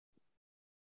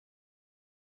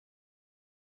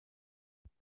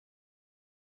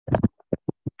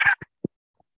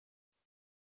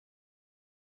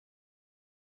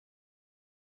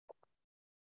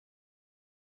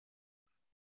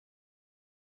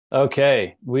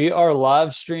Okay, we are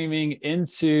live streaming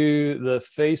into the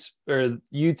face or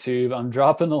YouTube. I'm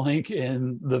dropping the link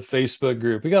in the Facebook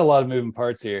group. We got a lot of moving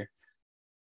parts here,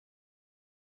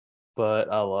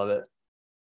 but I love it.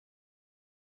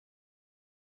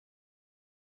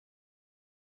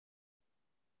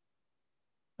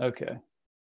 Okay.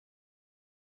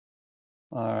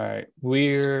 All right.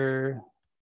 We're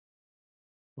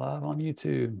live on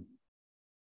YouTube.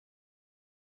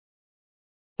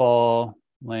 Fall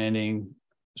landing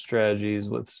strategies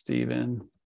with Stephen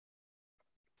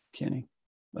Kinney.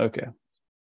 Okay.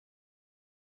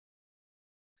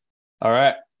 All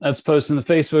right. That's posted in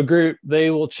the Facebook group. They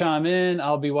will chime in.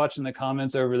 I'll be watching the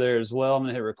comments over there as well. I'm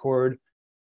going to hit record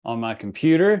on my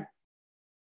computer.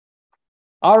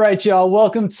 All right, y'all.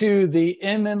 Welcome to the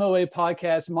MMOA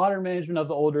podcast, Modern Management of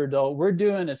the Older Adult. We're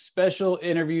doing a special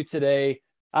interview today.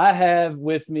 I have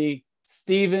with me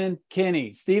Stephen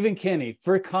Kinney. Stephen Kinney,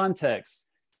 for context.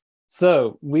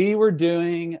 So we were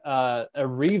doing a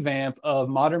revamp of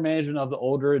Modern Management of the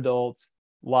Older Adult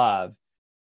live.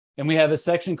 And we have a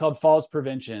section called falls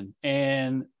prevention.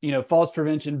 And, falls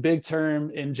prevention, big term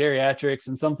in geriatrics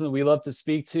and something that we love to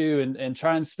speak to and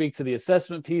try and speak to the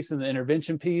assessment piece and the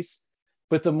intervention piece.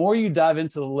 But the more you dive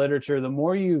into the literature, the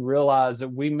more you realize that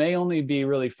we may only be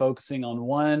really focusing on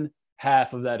one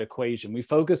half of that equation. We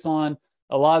focus on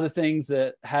a lot of the things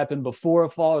that happen before a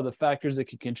fall or the factors that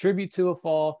could contribute to a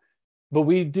fall, but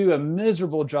we do a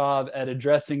miserable job at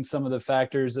addressing some of the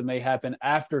factors that may happen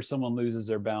after someone loses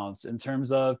their balance in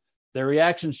terms of their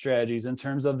reaction strategies, in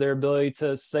terms of their ability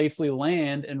to safely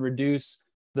land and reduce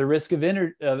the risk of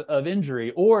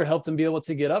injury or help them be able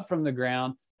to get up from the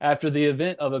ground after the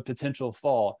event of a potential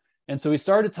fall. And so we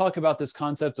started to talk about this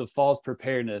concept of falls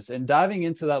preparedness, and diving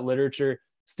into that literature,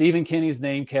 Stephen Kinney's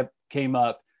name came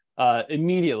up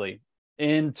immediately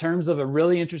in terms of a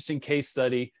really interesting case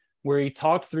study where he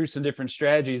talked through some different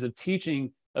strategies of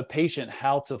teaching a patient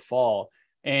how to fall.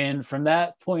 And from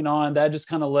that point on, that just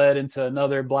kind of led into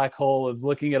another black hole of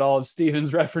looking at all of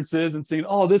Stephen's references and seeing,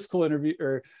 oh, this cool interview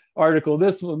or article,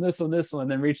 this one,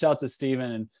 then reached out to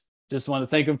Stephen and just want to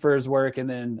thank him for his work. And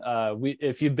then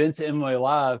if you've been to MMOA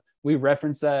Live, we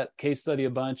reference that case study a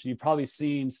bunch. And you've probably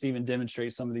seen Stephen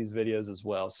demonstrate some of these videos as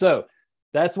well. So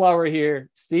that's why we're here.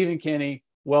 Stephen Kinney,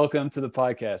 welcome to the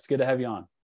podcast. Good to have you on.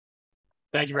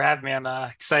 Thank you for having me. I'm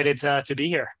excited to be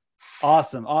here.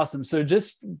 Awesome. So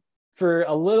just for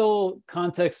a little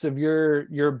context of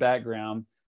your background,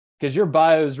 because your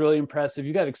bio is really impressive.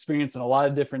 You got experience in a lot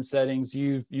of different settings.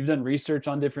 You've done research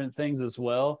on different things as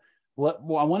well. I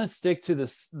want to stick to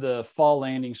the fall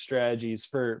landing strategies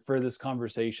for this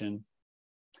conversation.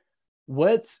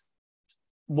 What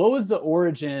was the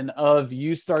origin of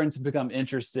you starting to become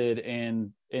interested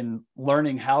in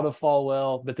learning how to fall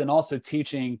well, but then also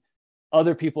teaching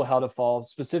other people how to fall,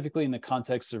 specifically in the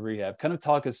context of rehab? Kind of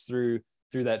talk us through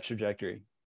that trajectory.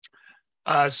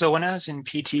 So when I was in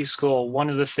PT school, one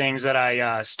of the things that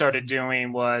I started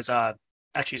doing was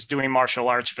actually doing martial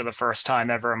arts for the first time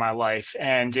ever in my life.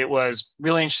 And it was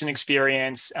really interesting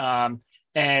experience.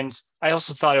 And I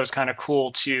also thought it was kind of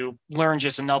cool to learn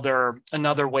just another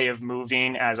way of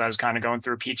moving as I was kind of going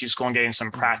through PT school and getting some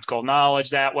practical knowledge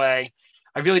that way.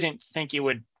 I really didn't think it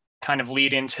would kind of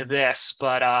lead into this,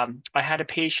 but I had a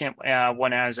patient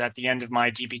when I was at the end of my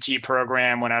DPT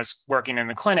program, when I was working in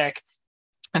the clinic,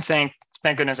 and thank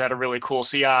goodness I had a really cool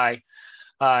CI.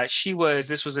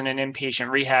 This was in an inpatient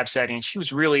rehab setting. She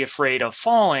was really afraid of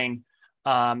falling.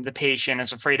 The patient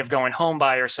is afraid of going home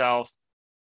by herself.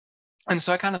 And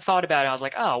so I kind of thought about it. I was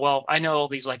like, oh, well, I know all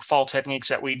these like fall techniques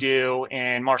that we do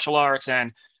in martial arts.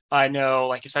 And I know,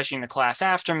 like, especially in the class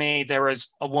after me, there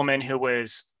was a woman who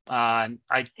was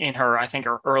in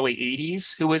her early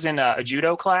 80s who was in a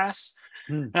judo class.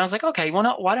 And I was like, okay,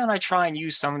 well, why don't I try and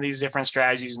use some of these different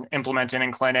strategies and implement it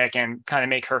in clinic and kind of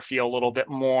make her feel a little bit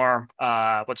more,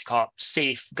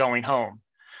 safe going home.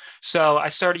 So I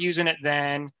started using it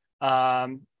then.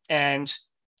 And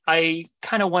I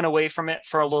kind of went away from it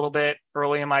for a little bit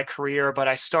early in my career, but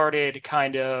I started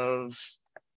kind of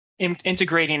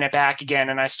integrating it back again.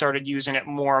 And I started using it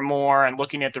more and more and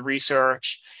looking at the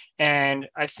research. And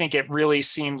I think it really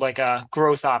seemed like a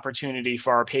growth opportunity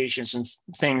for our patients and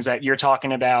things that you're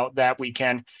talking about, that we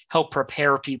can help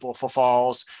prepare people for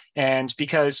falls. And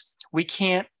because we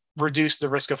can't reduce the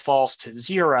risk of falls to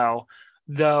zero,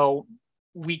 though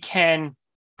we can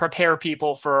prepare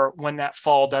people for when that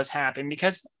fall does happen,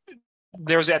 because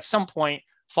there's at some point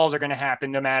falls are going to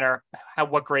happen no matter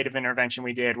what grade of intervention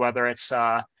we did, whether it's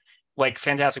like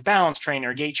fantastic balance training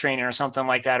or gait training or something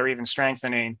like that, or even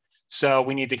strengthening. So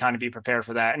we need to kind of be prepared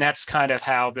for that. And that's kind of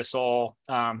how this all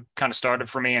kind of started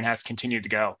for me and has continued to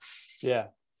go. Yeah.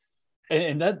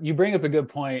 And that you bring up a good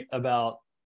point about,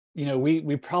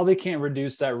 we probably can't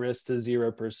reduce that risk to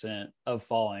 0% of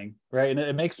falling, right? And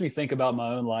it makes me think about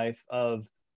my own life of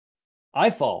I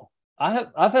fall.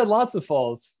 I've had lots of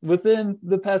falls within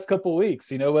the past couple of weeks,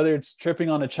 whether it's tripping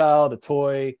on a child, a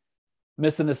toy,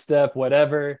 missing a step,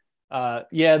 whatever.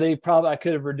 Yeah, I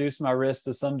could have reduced my risk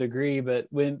to some degree, but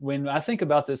when I think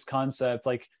about this concept,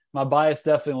 like my bias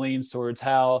definitely leans towards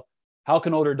how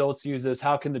can older adults use this?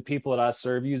 How can the people that I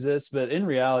serve use this? But in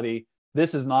reality,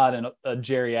 this is not a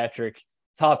geriatric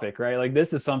topic, right? Like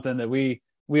this is something that we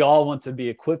all want to be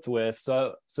equipped with.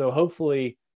 So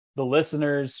hopefully the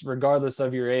listeners, regardless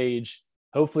of your age,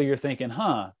 hopefully you're thinking,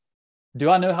 do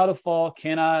I know how to fall?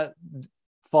 Can I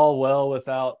fall well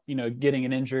without, getting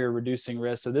an injury or reducing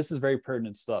risk? So this is very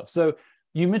pertinent stuff. So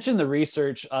you mentioned the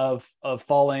research of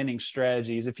fall landing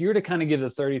strategies. If you were to kind of give the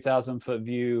 30,000-foot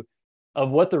view of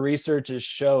what the research is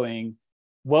showing,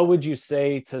 what would you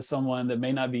say to someone that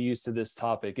may not be used to this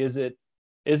topic? Is it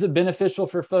beneficial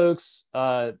for folks?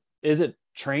 Is it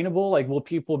trainable? Like, will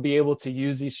people be able to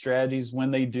use these strategies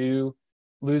when they do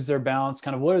lose their balance?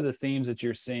 Kind of what are the themes that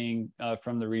you're seeing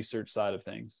from the research side of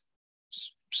things?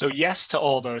 So yes to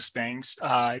all those things.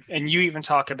 And you even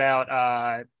talk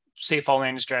about safe fall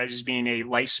landing strategies being a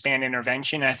lifespan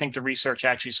intervention. And I think the research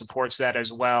actually supports that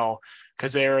as well,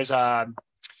 because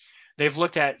they've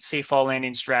looked at safe fall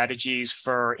landing strategies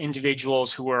for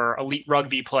individuals who are elite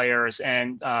rugby players,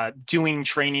 and doing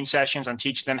training sessions on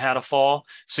teaching them how to fall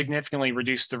significantly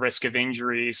reduced the risk of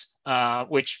injuries,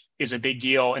 which is a big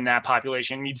deal in that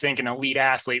population. You'd think an elite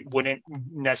athlete wouldn't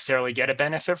necessarily get a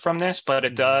benefit from this, but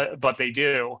it does, but they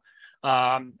do.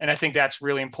 And I think that's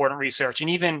really important research. And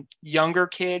even younger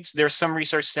kids, there's some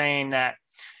research saying that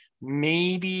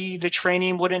maybe the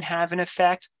training wouldn't have an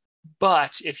effect.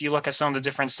 But if you look at some of the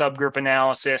different subgroup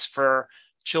analysis for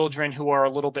children who are a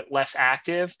little bit less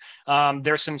active,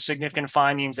 there's some significant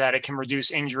findings that it can reduce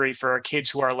injury for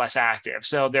kids who are less active.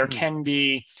 So there can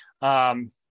be,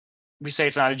 we say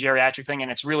it's not a geriatric thing, and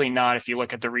it's really not. If you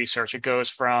look at the research, it goes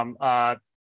from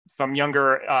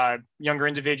younger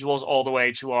individuals all the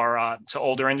way to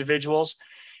older individuals.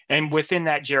 And within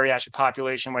that geriatric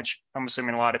population, which I'm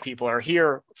assuming a lot of people are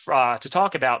here to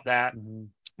talk about that,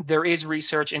 there is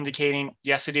research indicating,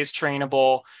 yes, it is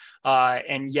trainable,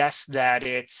 and yes, that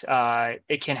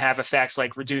it can have effects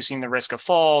like reducing the risk of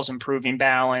falls, improving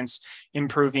balance,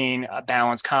 improving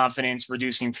balance confidence,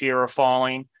 reducing fear of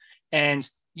falling. And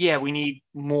yeah, we need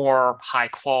more high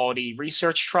quality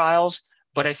research trials,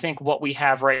 but I think what we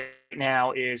have right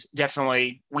now is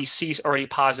definitely, we see already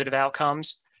positive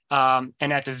outcomes. And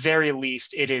at the very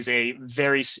least, it is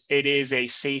a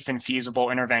safe and feasible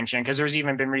intervention, because there's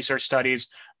even been research studies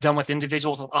done with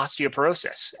individuals with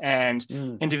osteoporosis and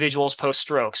individuals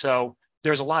post-stroke. So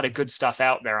there's a lot of good stuff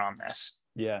out there on this.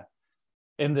 Yeah.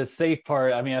 And the safe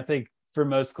part, I mean, I think for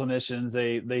most clinicians,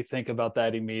 they think about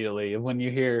that immediately. And when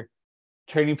you hear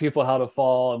training people how to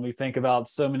fall, and we think about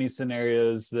so many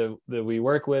scenarios that we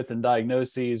work with and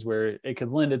diagnoses where it could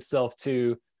lend itself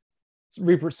to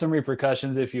some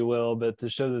repercussions, if you will, but to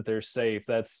show that they're safe,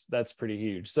 that's pretty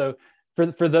huge. So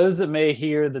for those that may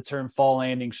hear the term fall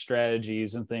landing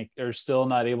strategies and think are still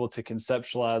not able to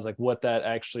conceptualize like what that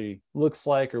actually looks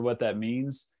like or what that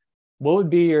means, what would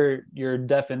be your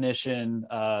definition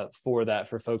for that,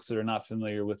 for folks that are not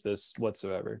familiar with this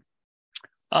whatsoever?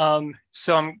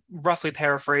 So I'm roughly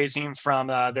paraphrasing from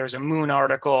there's a Moon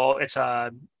article. It's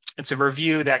a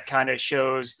review that kind of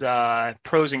shows the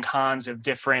pros and cons of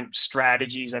different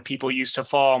strategies that people use to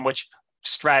fall, and which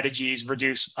strategies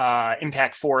reduce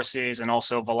impact forces and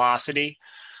also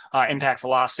impact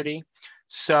velocity.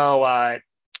 So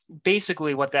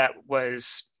basically what that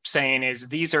was saying is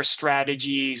these are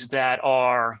strategies that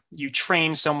you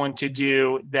train someone to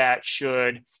do that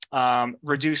should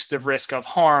reduce the risk of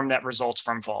harm that results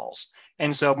from falls.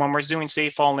 And so when we're doing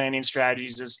safe fall landing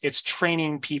strategies, it's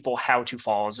training people how to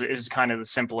fall is kind of the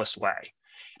simplest way.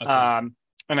 Okay.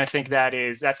 And I think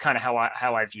that's kind of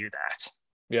how I view that.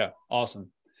 Yeah. Awesome.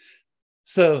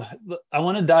 So I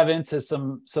want to dive into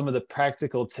some of the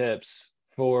practical tips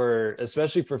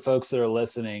especially for folks that are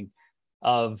listening,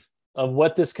 of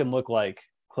what this can look like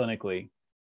clinically.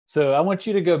 So I want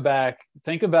you to go back,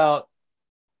 think about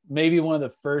maybe one of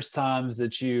the first times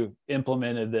that you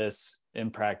implemented this in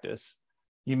practice.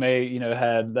 You may,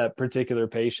 had that particular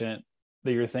patient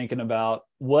that you're thinking about.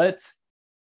 What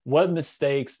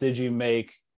mistakes did you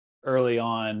make early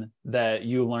on that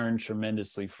you learned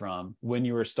tremendously from when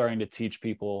you were starting to teach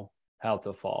people how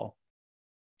to fall?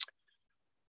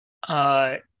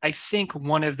 I think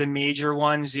one of the major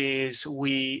ones is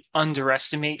we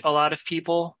underestimate a lot of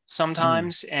people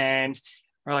sometimes. And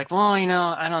we're like, well, I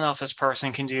don't know if this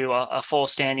person can do a full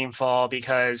standing fall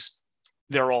because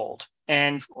they're old.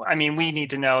 And I mean, we need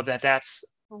to know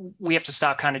we have to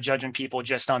stop kind of judging people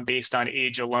just based on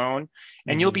age alone.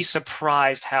 And you'll be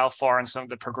surprised how far in some of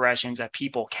the progressions that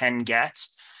people can get.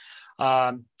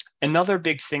 Another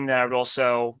big thing that I would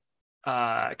also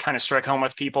kind of strike home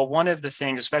with people, one of the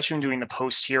things, especially when doing the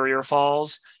posterior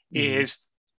falls, is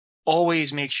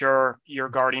always make sure you're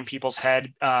guarding people's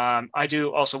head. I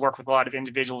do also work with a lot of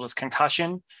individuals with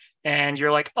concussion, and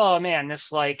you're like, oh man,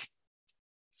 this like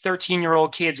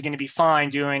 13-year-old kid's going to be fine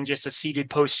doing just a seated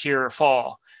posterior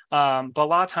fall. But a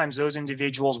lot of times those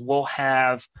individuals will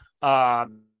have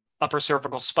upper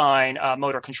cervical spine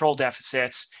motor control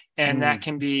deficits, and that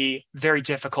can be very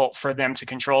difficult for them to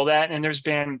control that. And there's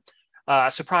been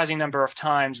a surprising number of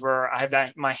times where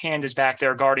my hand is back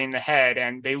there guarding the head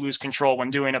and they lose control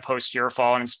when doing a posterior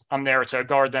fall, and I'm there to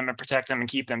guard them and protect them and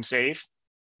keep them safe.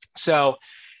 So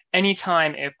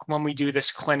anytime when we do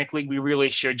this clinically, we really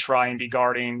should try and be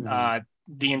guarding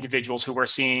the individuals who we're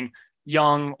seeing,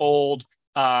 young, old,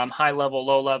 high level,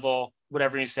 low level,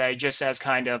 whatever you say, just as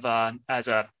kind of as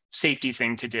a safety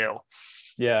thing to do.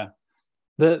 Yeah.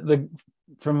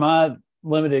 From my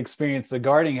limited experience, the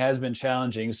guarding has been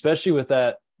challenging, especially with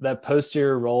that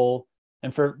posterior roll.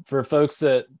 And for folks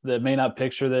that may not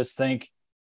picture this, think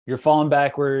you're falling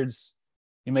backwards.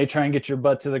 You may try and get your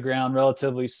butt to the ground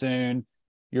relatively soon.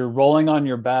 You're rolling on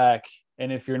your back.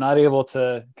 And if you're not able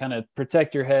to kind of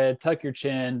protect your head, tuck your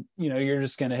chin, you're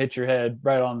just going to hit your head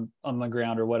right on the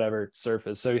ground or whatever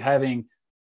surface. So having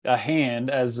a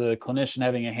hand, as a clinician,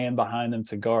 having a hand behind them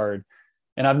to guard.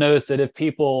 And I've noticed that if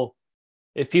people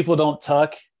don't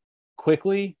tuck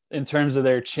quickly in terms of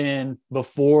their chin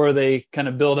before they kind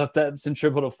of build up that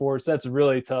centripetal force, that's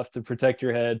really tough to protect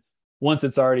your head once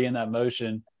it's already in that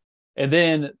motion. And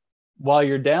then while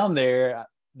you're down there,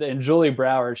 and Julie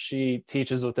Brower, she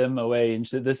teaches with MOA, and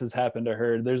this has happened to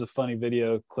her. There's a funny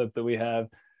video clip that we have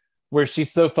where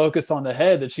she's so focused on the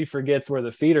head that she forgets where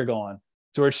the feet are going,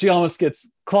 to where she almost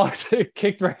gets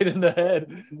kicked right in the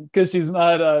head because she's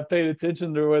not paying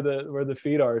attention to where the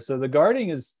feet are. So the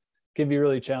guarding can be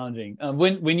really challenging.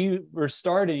 When you were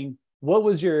starting, what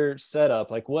was your setup?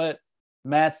 Like, what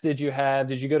mats did you have?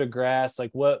 Did you go to grass?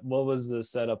 Like, what was the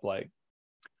setup like?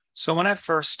 So when I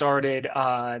first started,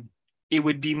 it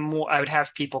would be more, I would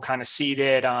have people kind of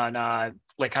seated on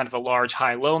like kind of a large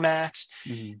high-low mat.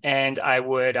 And I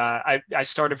would, I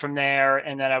started from there.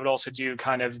 And then I would also do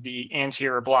kind of the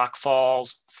anterior block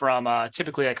falls from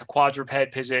typically like a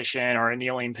quadruped position or a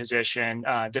kneeling position,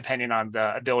 depending on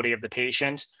the ability of the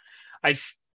patient.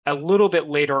 A little bit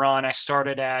later on, I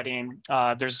started adding,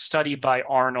 there's a study by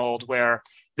Arnold where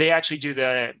they actually do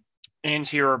the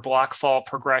anterior block fall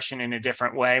progression in a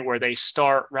different way, where they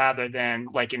start, rather than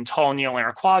like in tall kneeling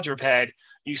or quadruped,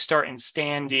 you start in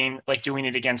standing, like doing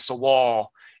it against the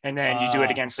wall, and then you do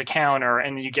it against the counter,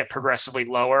 and then you get progressively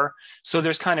lower. So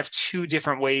there's kind of two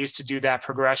different ways to do that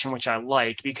progression, which I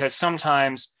like, because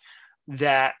sometimes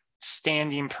that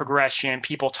standing progression,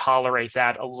 people tolerate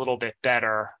that a little bit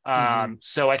better.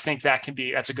 So I think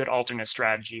that's a good alternate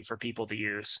strategy for people to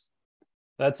use.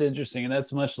 That's interesting. And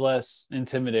that's much less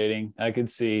intimidating, I could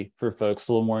see, for folks,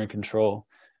 a little more in control.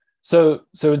 So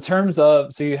in terms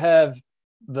of, you have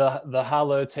the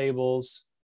high-low tables,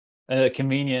 a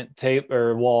convenient tape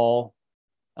or wall,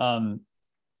 and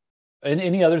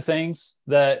any other things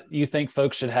that you think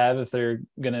folks should have if they're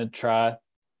going to try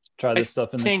this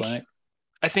stuff in the clinic?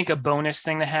 I think a bonus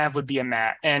thing to have would be a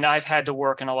mat. And I've had to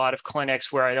work in a lot of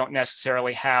clinics where I don't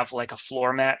necessarily have like a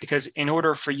floor mat, because in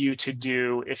order for you to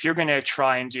do, if you're going to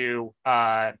try and do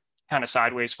kind of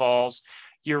sideways falls,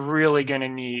 you're really going to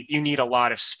need a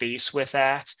lot of space with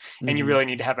that. And you really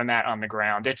need to have a mat on the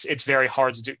ground. It's very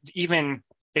hard to do. Even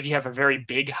if you have a very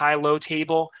big high-low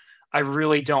table, I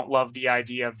really don't love the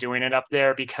idea of doing it up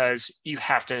there, because you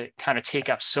have to kind of take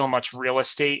up so much real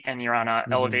estate and you're on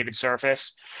an elevated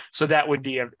surface. So that would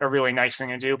be a really nice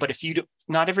thing to do. But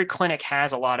not every clinic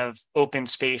has a lot of open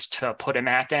space to put a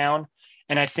mat down.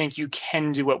 And I think you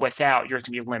can do it without. You're going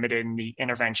to be limited in the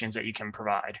interventions that you can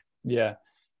provide. Yeah.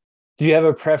 Do you have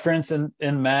a preference in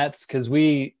mats? Because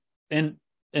we, in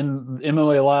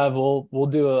MOA Live, we'll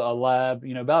do a lab,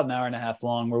 about an hour and a half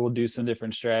long, where we'll do some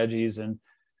different strategies. And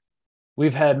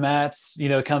we've had mats,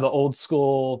 kind of the old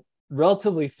school,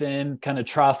 relatively thin, kind of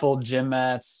trifold gym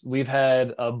mats. We've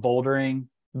had bouldering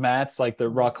mats, like the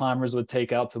rock climbers would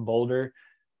take out to boulder.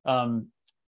 Do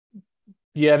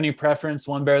you have any preference,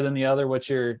 one better than the other? What's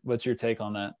your take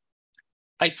on that?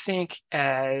 I think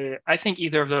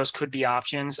either of those could be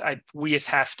options. We just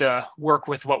have to work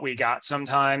with what we got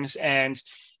sometimes, and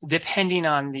depending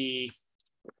on the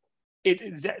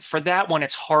for that one,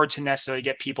 it's hard to necessarily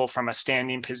get people from a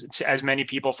standing position, as many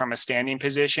people from a standing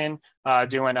position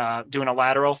doing a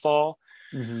lateral fall.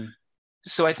 Mm-hmm.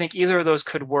 So I think either of those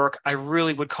could work. I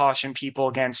really would caution people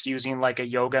against using like a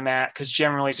yoga mat, because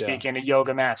generally speaking, a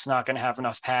yoga mat's not going to have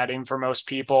enough padding for most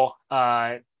people.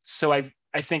 So I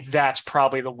think that's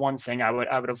probably the one thing I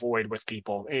would avoid with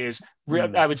people is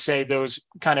I would say those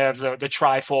kind of the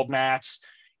trifold mats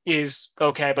is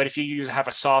okay, but if you have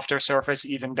a softer surface,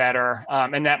 even better.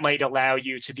 And that might allow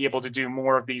you to be able to do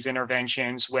more of these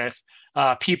interventions with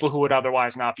people who would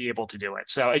otherwise not be able to do it.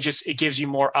 So it gives you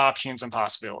more options and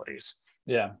possibilities.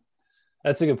 Yeah,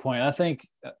 that's a good point. I think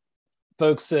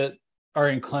folks that are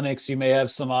in clinics, you may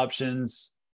have some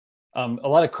options. A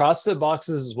lot of CrossFit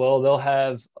boxes as well. They'll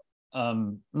have,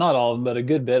 not all of them, but a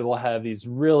good bit will have these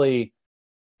really,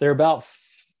 they're about,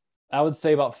 I would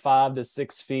say about 5 to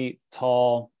 6 feet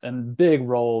tall and big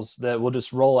rolls that will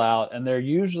just roll out. And they're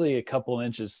usually a couple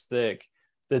inches thick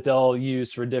that they'll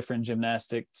use for different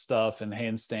gymnastic stuff and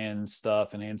handstand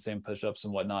stuff and handstand push-ups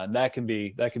and whatnot. And that can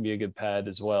be a good pad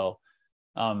as well.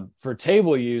 For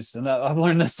table use, and I've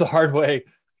learned this the hard way,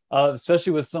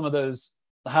 especially with some of those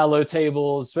high-low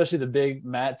tables, especially the big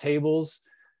mat tables,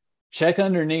 check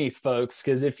underneath, folks,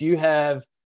 because if you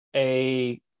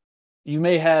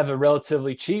may have a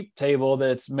relatively cheap table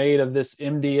that's made of this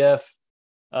MDF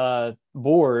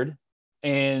board,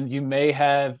 and you may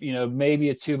have, maybe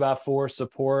a 2x4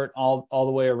 support all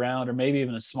the way around, or maybe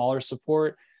even a smaller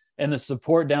support, and the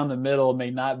support down the middle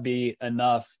may not be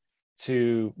enough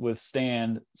to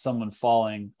withstand someone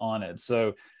falling on it.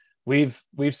 So we've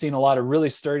seen a lot of really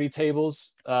sturdy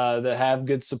tables that have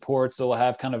good supports that will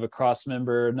have kind of a cross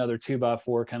member, another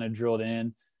 2x4 kind of drilled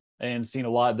in, and seen a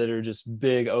lot that are just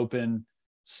big open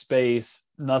space,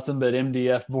 nothing but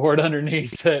MDF board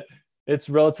underneath that. It's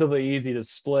relatively easy to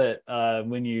split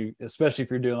especially if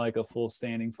you're doing like a full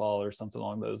standing fall or something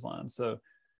along those lines. So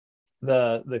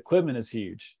the equipment is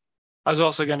huge. I was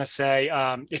also going to say,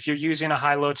 if you're using a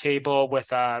high-low table with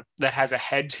that has a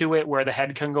head to it where the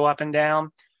head can go up and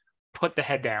down, put the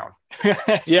head down.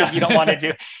 Because you don't want to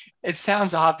do. It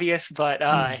sounds obvious, but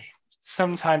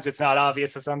sometimes it's not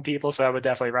obvious to some people. So I would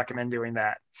definitely recommend doing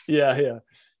that. Yeah.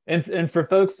 And for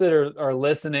folks that are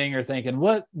listening or thinking,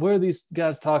 what are these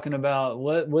guys talking about?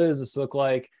 What does this look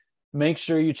like? Make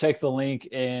sure you check the link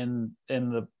in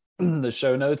the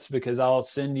show notes, because it'll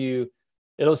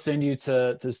send you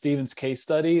to Steven's case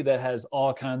study that has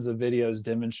all kinds of videos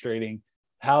demonstrating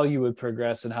how you would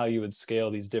progress and how you would scale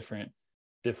these different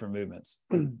movements.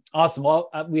 Awesome. Well,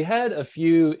 we had a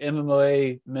few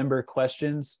MMA member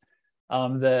questions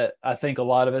that I think a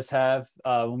lot of us have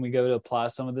when we go to apply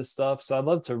some of this stuff. So I'd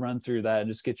love to run through that and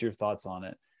just get your thoughts on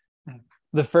it.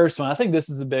 The first one, I think this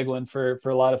is a big one for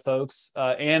a lot of folks.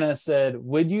 Anna said,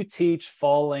 would you teach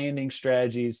fall landing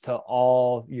strategies to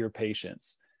all your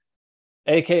patients?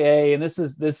 AKA, and this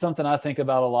is something I think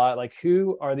about a lot, like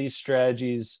who are these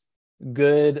strategies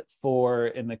good for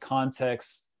in the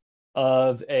context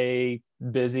of a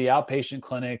busy outpatient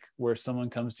clinic where someone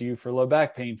comes to you for low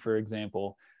back pain, for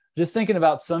example? Just thinking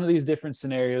about some of these different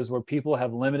scenarios where people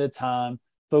have limited time.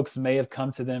 Folks may have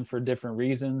come to them for different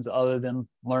reasons other than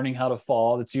learning how to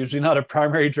fall. That's usually not a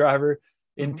primary driver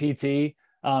in PT.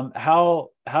 How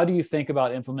do you think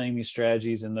about implementing these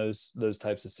strategies in those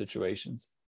types of situations?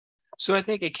 So I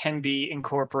think it can be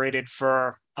incorporated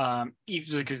for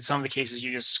even because some of the cases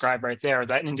you just described right there,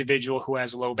 that individual who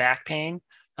has low back pain,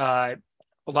 a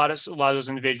lot of those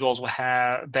individuals will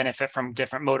have benefit from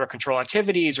different motor control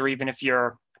activities, or even if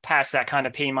you're past that kind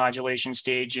of pain modulation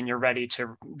stage and you're ready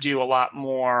to do a lot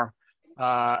more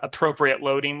appropriate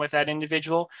loading with that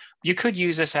individual, you could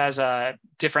use this as a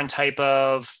different type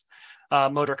of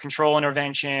motor control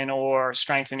intervention or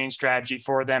strengthening strategy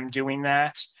for them doing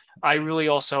that. I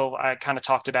kind of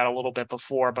talked about a little bit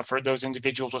before, but for those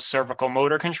individuals with cervical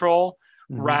motor control,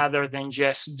 rather than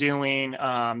just doing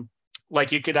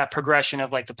like you get that progression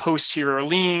of like the posterior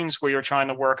leans where you're trying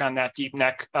to work on that deep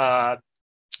neck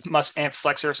and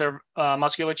flexor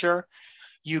musculature,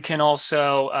 you can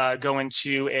also go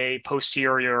into a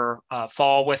posterior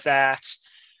fall with that.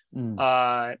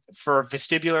 For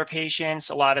vestibular patients,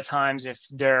 a lot of times if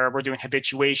we're doing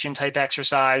habituation type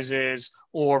exercises,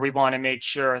 or we want to make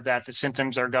sure that the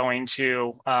symptoms are going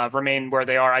to remain where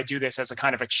they are, I do this as a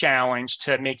kind of a challenge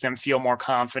to make them feel more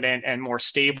confident and more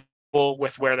stable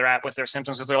with where they're at with their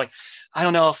symptoms, because they're like, I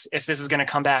don't know if this is going to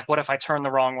come back. What if I turn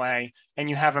the wrong way? And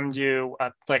you have them do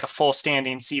like a full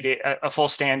standing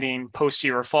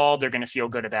posterior fall, they're going to feel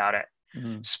good about it.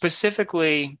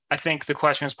 Specifically, I think the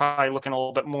question is probably looking a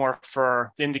little bit more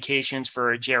for the indications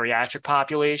for a geriatric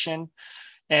population.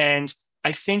 And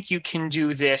I think you can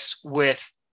do this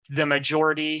with the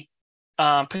majority,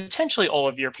 potentially all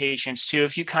of your patients too.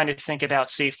 If you kind of think about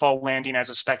safe fall landing as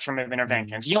a spectrum of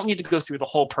interventions, you don't need to go through the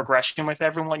whole progression with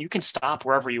everyone. You can stop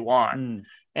wherever you want.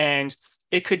 And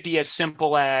it could be as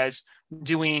simple as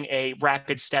doing a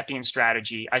rapid stepping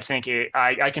strategy. I think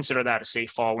I consider that a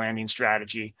safe fall landing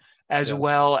strategy, as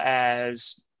well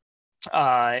as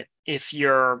if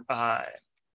you're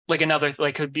like another,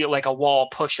 like could be like a wall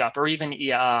push up, or even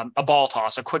a ball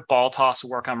toss, a quick ball toss to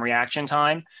work on reaction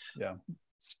time. Yeah.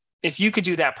 If you could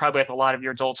do that, probably with a lot of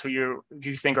your adults who you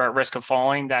think are at risk of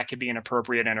falling, that could be an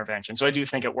appropriate intervention. So I do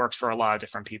think it works for a lot of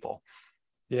different people.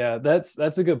 Yeah, that's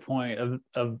a good point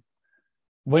of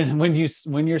when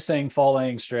you're saying fall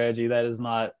laying strategy, that is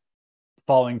not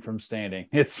falling from standing.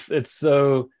 It's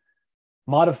so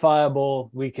modifiable.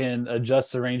 We can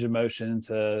adjust the range of motion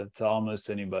to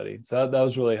almost anybody. So that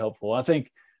was really helpful. I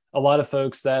think a lot of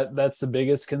folks that's the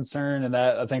biggest concern, and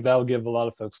that I think that will give a lot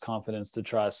of folks confidence to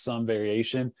try some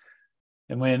variation.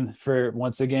 And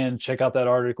once again, check out that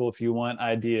article if you want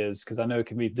ideas, because I know it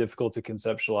can be difficult to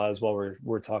conceptualize while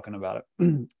we're talking about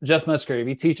it. Jeff Musgrave,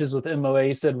 he teaches with MOA.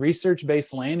 He said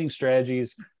research-based landing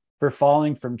strategies for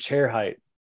falling from chair height.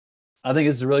 I think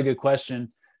it's a really good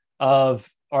question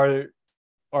of are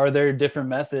there different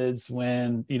methods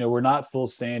when, we're not full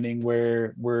standing,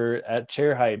 where we're at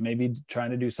chair height, maybe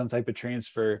trying to do some type of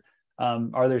transfer?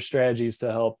 Are there strategies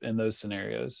to help in those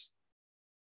scenarios?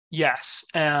 Yes.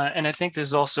 And I think this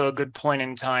is also a good point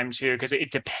in time too, because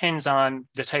it depends on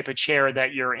the type of chair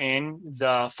that you're in,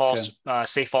 the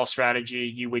safe fall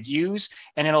strategy you would use.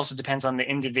 And it also depends on the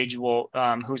individual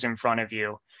who's in front of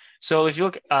you. So if you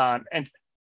look, and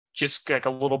just like a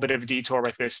little bit of a detour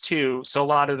with this too. So a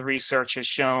lot of the research has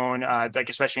shown, like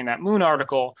especially in that Moon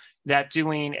article, that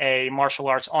doing a martial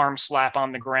arts arm slap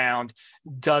on the ground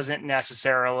doesn't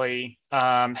necessarily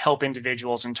help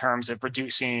individuals in terms of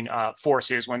reducing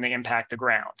forces when they impact the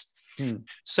ground.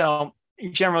 So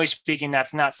generally speaking,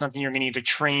 that's not something you're going to need to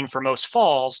train for most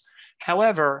falls.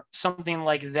 However, something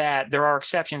like that, there are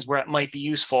exceptions where it might be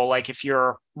useful. Like if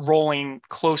you're rolling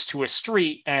close to a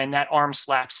street and that arm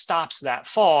slap stops that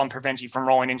fall and prevents you from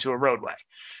rolling into a roadway.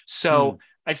 So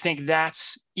I think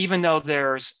that's, even though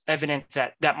there's evidence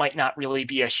that might not really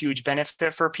be a huge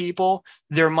benefit for people,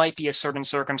 there might be a certain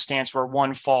circumstance where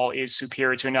one fall is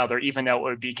superior to another, even though it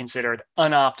would be considered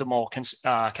unoptimal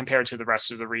compared to the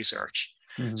rest of the research.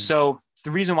 So the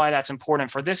reason why that's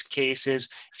important for this case is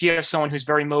if you have someone who's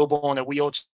very mobile in a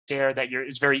wheelchair that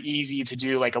it's very easy to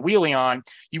do like a wheelie on,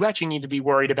 you actually need to be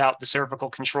worried about the cervical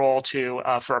control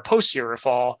for a posterior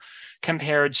fall,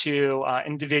 compared to an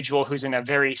individual who's in a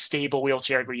very stable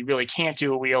wheelchair where you really can't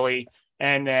do a wheelie.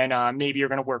 And then maybe you're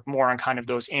going to work more on kind of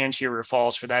those anterior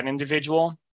falls for that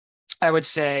individual. I would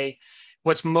say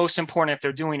what's most important if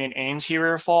they're doing an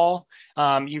anterior fall,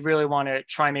 you really want to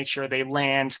try and make sure they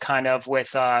land kind of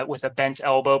with a bent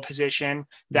elbow position.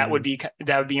 That would be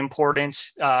important,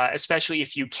 especially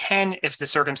if the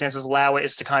circumstances allow it,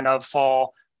 is to kind of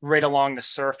fall right along the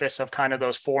surface of kind of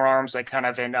those forearms, like kind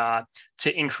of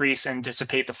to increase and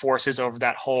dissipate the forces over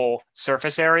that whole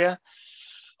surface area.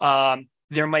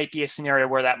 There might be a scenario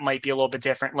where that might be a little bit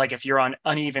different. Like if you're on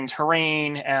uneven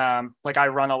terrain, like I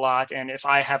run a lot, and if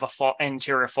I have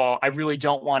anterior fall, I really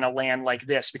don't want to land like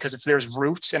this, because if there's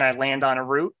roots and I land on a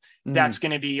root, that's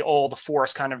going to be all the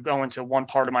force kind of going to one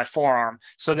part of my forearm.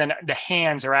 So then the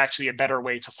hands are actually a better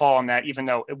way to fall on that, even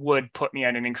though it would put me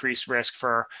at an increased risk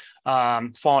for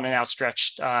falling an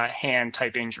outstretched hand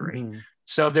type injury.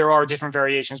 So there are different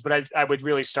variations, but I would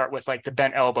really start with like the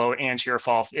bent elbow anterior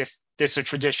fall if this is a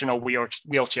traditional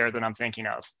wheelchair that I'm thinking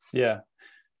of. Yeah.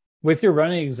 With your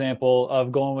running example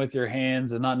of going with your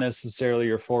hands and not necessarily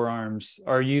your forearms,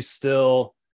 are you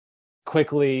still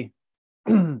quickly,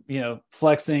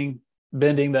 flexing,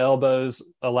 bending the elbows,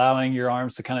 allowing your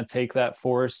arms to kind of take that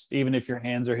force, even if your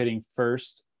hands are hitting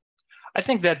first? I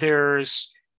think that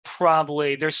there's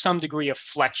some degree of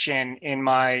flexion in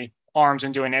my arms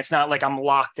and doing it. It's not like I'm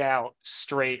locked out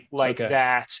straight like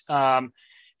that.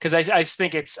 Because I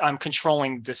think I'm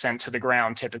controlling descent to the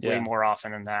ground typically more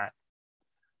often than that.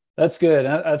 That's good.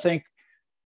 I think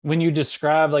when you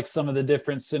describe like some of the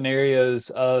different scenarios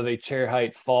of a chair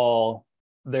height fall,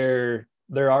 there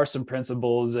are some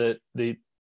principles that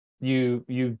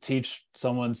you teach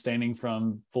someone standing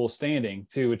from full standing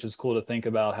too, which is cool to think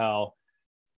about how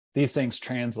these things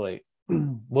translate.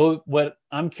 Well, what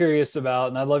I'm curious about,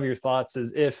 and I love your thoughts,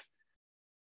 is if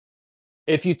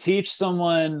you teach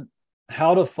someone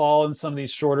how to fall in some of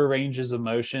these shorter ranges of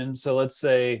motion. So let's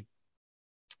say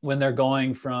when they're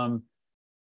going from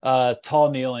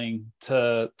tall kneeling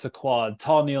to quad,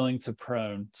 tall kneeling to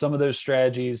prone, some of those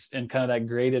strategies in kind of that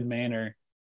graded manner,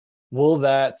 will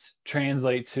that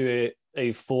translate to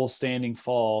a full standing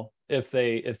fall if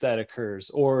that occurs?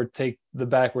 Or take the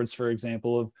backwards, for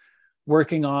example, of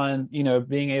working on,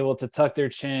 being able to tuck their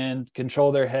chin,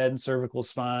 control their head and cervical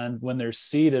spine when they're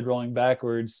seated, rolling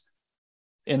backwards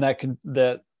in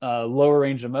that lower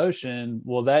range of motion.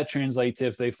 Will that translate to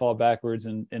if they fall backwards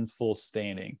in full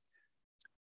standing?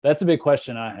 That's a big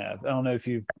question I have. I don't know if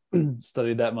you've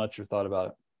studied that much or thought about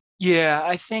it. Yeah,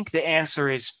 I think the answer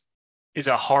is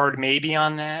a hard maybe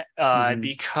on that,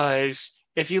 because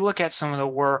if you look at some of the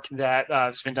work that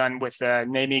has been done with the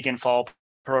Nijmegen Fall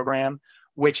program,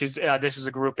 which is this is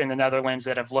a group in the Netherlands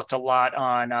that have looked a lot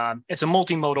on, it's a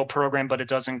multimodal program, but it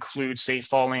does include safe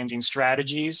fall landing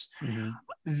strategies.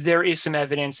 There is some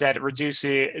evidence that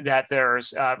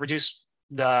there's reduce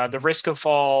the risk of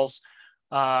falls.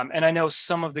 And I know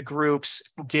some of the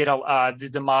groups did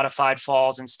the modified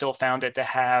falls and still found it to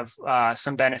have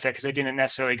some benefit because they didn't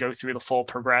necessarily go through the full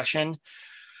progression.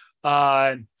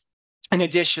 And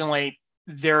additionally,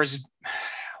 there's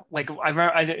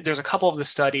there's a couple of the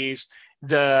studies,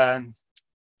 the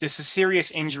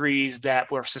serious injuries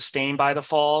that were sustained by the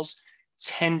falls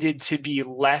tended to be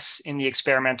less in the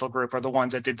experimental group, or the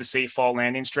ones that did the safe fall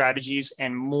landing strategies,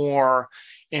 and more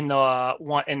in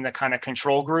the kind of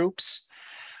control groups.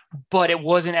 But it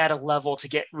wasn't at a level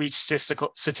to reach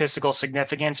statistical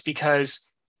significance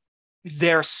because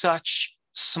they're such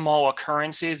small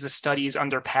occurrences. The study is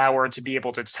underpowered to be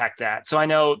able to detect that. So I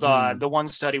know the one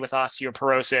study with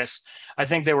osteoporosis, I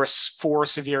think there were 4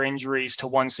 severe injuries to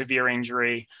 1 severe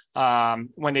injury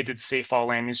when they did safe fall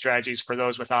landing strategies for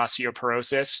those with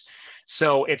osteoporosis.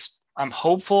 So I'm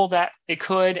hopeful that it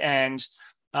could, and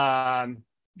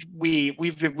we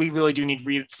really do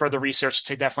need further research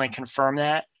to definitely confirm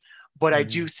that. But I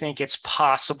do think it's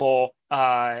possible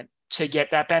to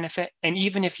get that benefit. And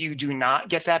even if you do not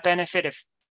get that benefit, if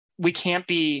we can't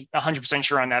be 100%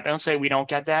 sure on that, don't say we don't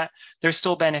get that, there's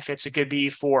still benefits. It could be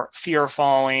for fear of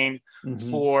falling,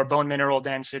 for bone mineral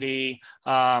density,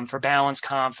 for balance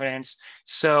confidence.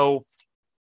 So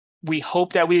we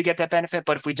hope that we get that benefit,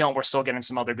 but if we don't, we're still getting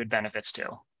some other good benefits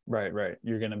too. Right.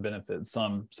 You're going to benefit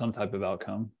some type of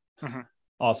outcome.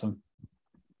 Awesome.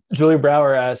 Julie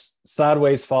Brower asked,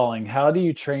 sideways falling, how do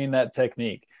you train that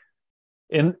technique?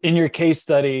 In your case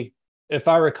study, if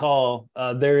I recall,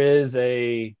 there is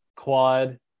a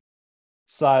quad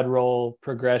side roll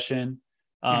progression.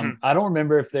 I don't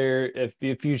remember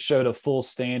if you showed a full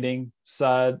standing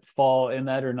side fall in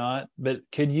that or not, but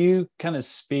could you kind of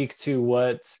speak to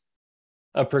what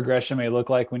a progression may look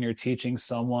like when you're teaching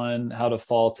someone how to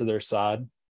fall to their side?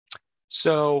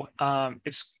 So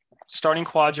it's starting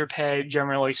quadruped,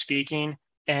 generally speaking.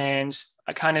 And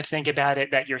I kind of think about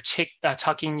it that you're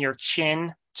tucking your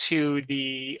chin to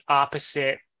the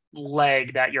opposite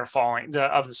leg that you're falling, the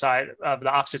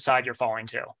opposite side you're falling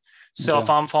to. So if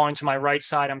I'm falling to my right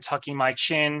side, I'm tucking my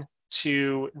chin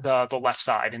to the left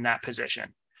side in that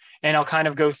position. And I'll kind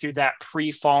of go through that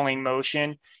pre-falling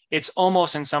motion. It's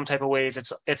almost, in some type of ways,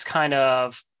 it's kind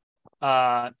of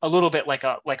a little bit like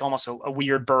almost a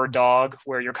weird bird dog,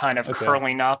 where you're kind of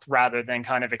curling up rather than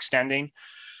kind of extending.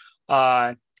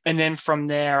 And then from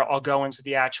there, I'll go into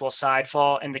the actual side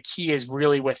fall. And the key is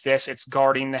really with this, it's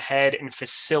guarding the head and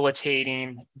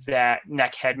facilitating that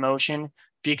neck head motion.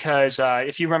 Because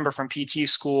if you remember from PT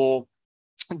school,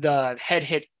 the head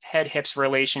hips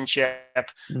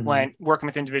relationship, when working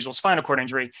with individual spinal cord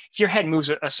injury, if your head moves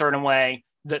a certain way,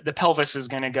 the pelvis is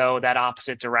going to go that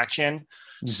opposite direction.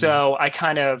 So I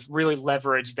kind of really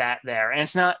leverage that there. And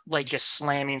it's not like just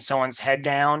slamming someone's head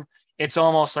down. It's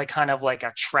almost like kind of like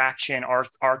a traction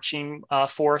arching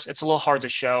force. It's a little hard to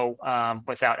show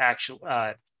without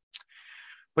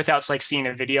like seeing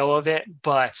a video of it,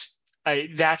 but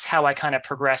that's how I kind of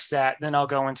progress that. Then I'll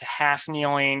go into half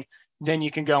kneeling. Then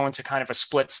you can go into kind of a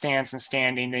split stance and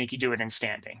standing. Then you can do it in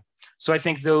standing. So I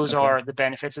think those are the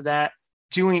benefits of that.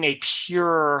 Doing a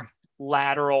pure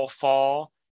lateral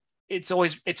fall, it's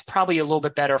probably a little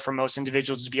bit better for most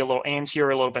individuals to be a little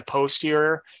anterior, a little bit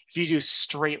posterior. If you do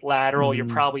straight lateral, you're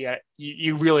probably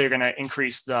you really are going to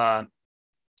increase the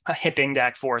hip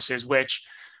index forces, which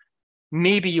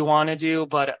maybe you want to do,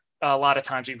 but a lot of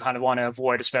times you kind of want to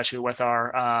avoid, especially with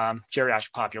our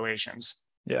geriatric populations.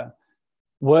 Yeah.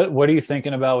 What are you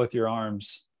thinking about with your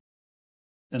arms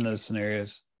in those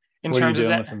scenarios? In what terms are you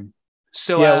doing of that, with them?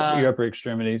 So your upper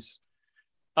extremities.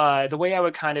 The way I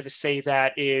would kind of say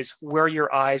that is where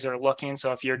your eyes are looking.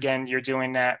 So if you're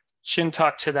doing that chin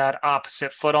tuck to that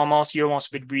opposite foot, you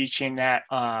almost be reaching that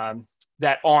arm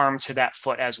to that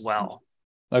foot as well.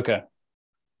 Okay.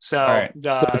 All So right.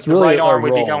 So it's the really right a arm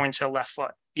would be roll. going to left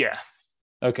foot. Yeah.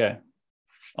 Okay.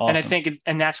 And I Awesome. think,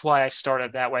 and that's why I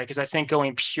started that way, because I think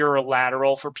going pure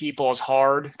lateral for people is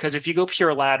hard. Because if you go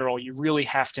pure lateral, you really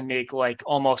have to make like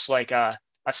almost like a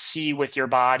C with your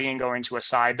body and go into a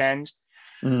side bend.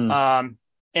 Mm,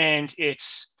 And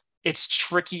it's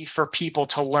tricky for people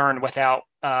to learn without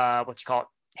what you call it,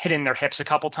 hitting their hips a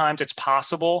couple times. It's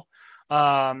possible.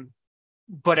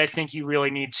 But I think you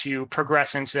really need to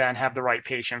progress into that and have the right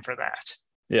patient for that.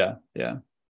 yeah. Yeah.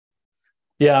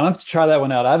 Yeah. I'll have to try that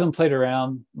one out. I haven't played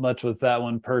around much with that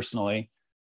one personally.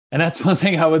 And that's one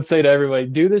thing I would say to everybody: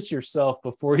 do this yourself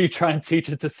before you try and teach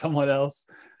it to someone else,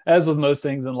 as with most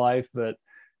things in life. But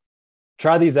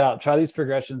try these out, try these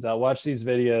progressions out, watch these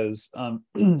videos.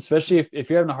 Especially if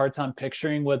you're having a hard time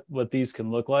picturing what these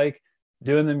can look like,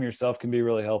 doing them yourself can be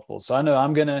really helpful. So I know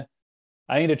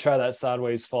I need to try that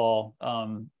sideways fall.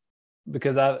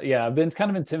 Because I've been kind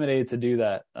of intimidated to do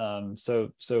that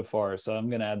so far. So I'm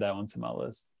gonna add that one to my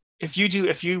list.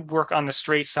 If you work on the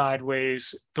straight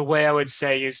sideways, the way I would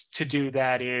say is to do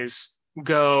that is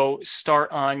go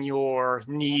start on your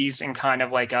knees and kind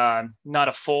of like not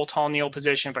a full tall kneel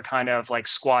position, but kind of like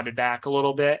squatted back a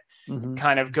little bit. Mm-hmm.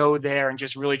 Kind of go there and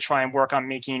just really try and work on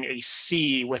making a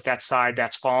C with that side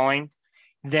that's falling.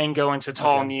 Then go into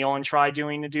tall kneel and try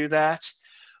to do that.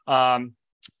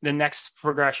 The next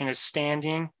progression is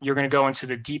standing. You're going to go into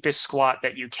the deepest squat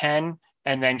that you can,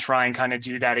 and then try and kind of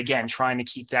do that again, trying to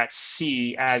keep that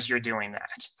C as you're doing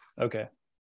that. Okay.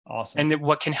 Awesome. And then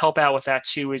what can help out with that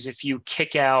too is if you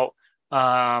kick out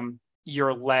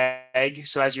your leg.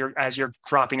 So as you're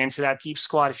dropping into that deep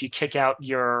squat, if you kick out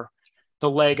the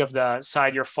leg of the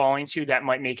side you're falling to, that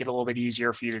might make it a little bit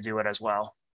easier for you to do it as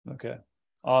well. Okay.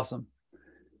 Awesome.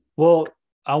 Well,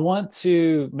 I want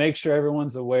to make sure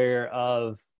everyone's aware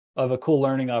of a cool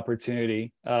learning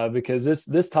opportunity because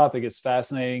this topic is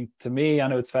fascinating to me. I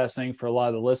know it's fascinating for a lot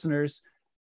of the listeners.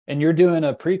 And you're doing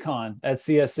a pre-con at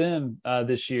CSM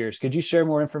this year. Could you share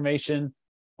more information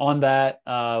on that?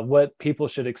 What people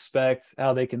should expect,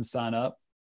 how they can sign up?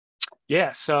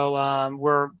 Yeah, so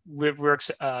we're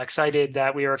excited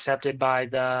that we are accepted by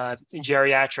the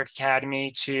Geriatric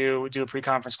Academy to do a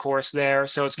pre-conference course there.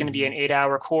 So it's going to be an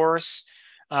 8-hour course.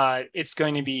 It's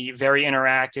going to be very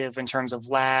interactive in terms of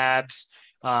labs,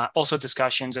 also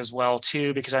discussions as well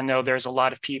too, because I know there's a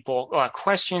lot of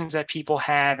questions that people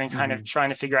have and kind of trying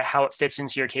to figure out how it fits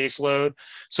into your caseload.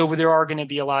 So there are going to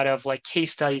be a lot of like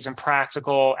case studies and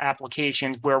practical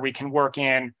applications where we can work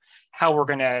in how we're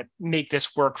going to make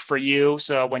this work for you.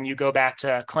 So when you go back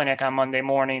to clinic on Monday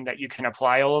morning, that you can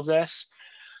apply all of this.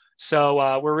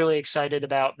 So we're really excited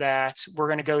about that. We're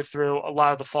going to go through a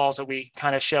lot of the falls that we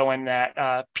kind of show in that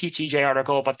PTJ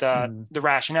article, but the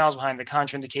rationales behind the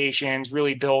contraindications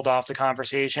really build off the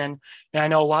conversation. And I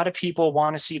know a lot of people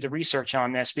want to see the research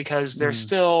on this because they're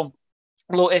still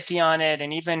a little iffy on it.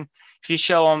 And even if you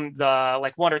show them the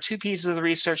like 1 or 2 pieces of the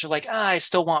research, they're like, I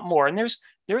still want more. And there's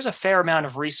a fair amount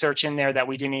of research in there that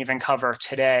we didn't even cover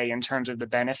today in terms of the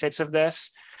benefits of this.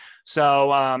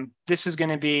 So this is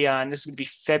going to be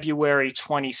February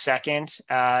 22nd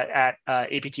at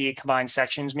APTA Combined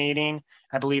Sections meeting.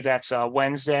 I believe that's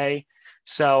Wednesday.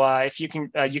 So if you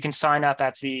can sign up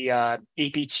at the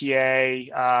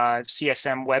APTA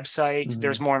CSM website.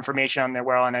 There's more information on there.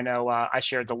 Well, and I know I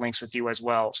shared the links with you as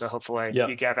well. So hopefully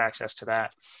you can have access to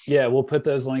that. Yeah, we'll put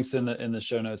those links in the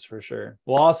show notes for sure.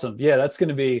 Well, awesome. Yeah, that's going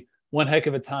to be one heck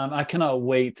of a time. I cannot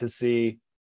wait to see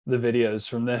the videos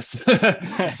from this.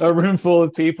 A room full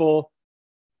of people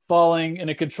falling in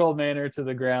a controlled manner to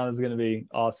the ground is going to be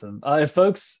awesome. If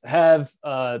folks have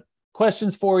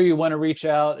questions for you, want to reach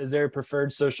out, is there a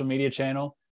preferred social media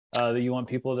channel that you want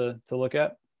people to look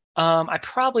at? I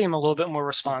probably am a little bit more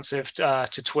responsive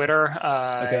to Twitter.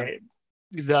 But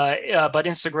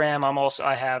Instagram,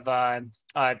 I have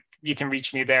you can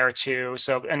reach me there too.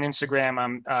 So on Instagram,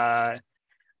 I'm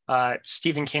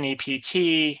Stephen Kinney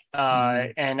PT,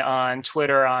 and on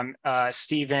Twitter I'm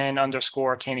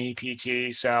Stephen_Kinney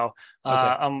PT. So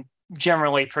I'm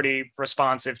generally pretty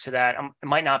responsive to that. It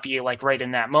might not be like right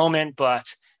in that moment,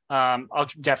 but I'll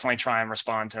definitely try and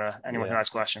respond to anyone who has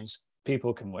questions.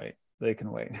 People can wait. They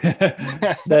can wait.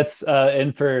 That's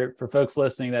and for folks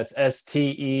listening, that's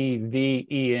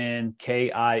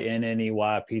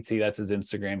StevenKinneypt. That's his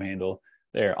Instagram handle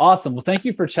there. Awesome. Well, thank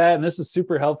you for chatting. This is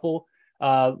super helpful.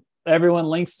 Everyone,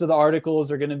 links to the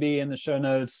articles are going to be in the show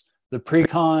notes. The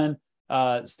pre-con,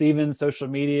 Steven's social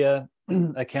media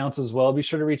accounts as well. Be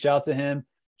sure to reach out to him.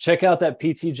 Check out that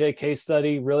PTJ case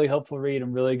study. Really helpful read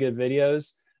and really good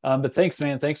videos. But thanks,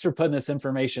 man. Thanks for putting this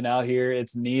information out here.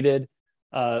 It's needed.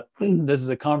 This is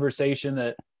a conversation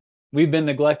that we've been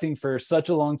neglecting for such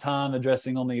a long time,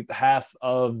 addressing only half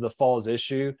of the fall's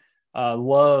issue.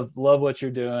 Love what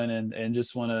you're doing, and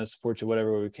just want to support you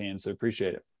whatever we can. So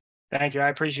appreciate it. Thank you. I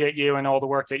appreciate you and all the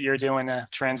work that you're doing to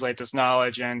translate this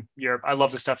knowledge. And I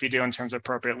love the stuff you do in terms of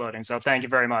appropriate loading. So thank you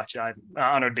very much. I'm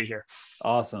honored to be here.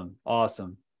 Awesome.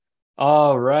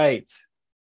 All right.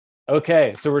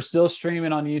 Okay. So we're still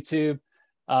streaming on YouTube.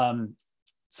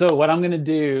 So what I'm going to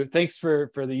do, thanks for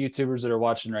the YouTubers that are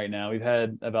watching right now. We've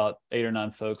had about 8 or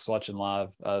 9 folks watching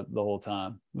live the whole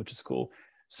time, which is cool.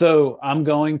 So I'm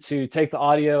going to take the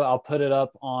audio. I'll put it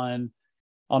up on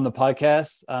the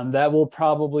podcast. That will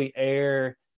probably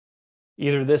air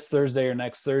either this Thursday or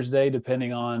next Thursday,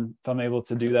 depending on if I'm able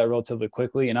to do that relatively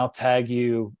quickly. And I'll tag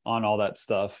you on all that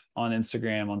stuff on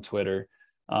Instagram, on Twitter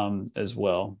as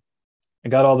well. I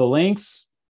got all the links,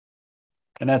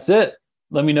 and that's it.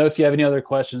 Let me know if you have any other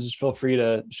questions. Just feel free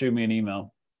to shoot me an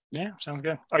email. Yeah, sounds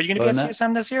good. Are you going to be at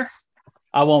CSM this year?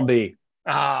 I won't be.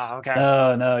 Okay.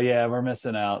 No. Yeah, we're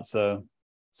missing out. So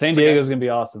San Diego's going to be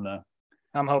awesome, though.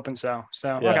 I'm hoping so.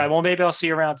 So, yeah. Okay. Well, maybe I'll see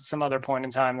you around at some other point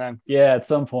in time then. Yeah, at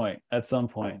some point. All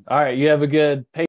right. You have a good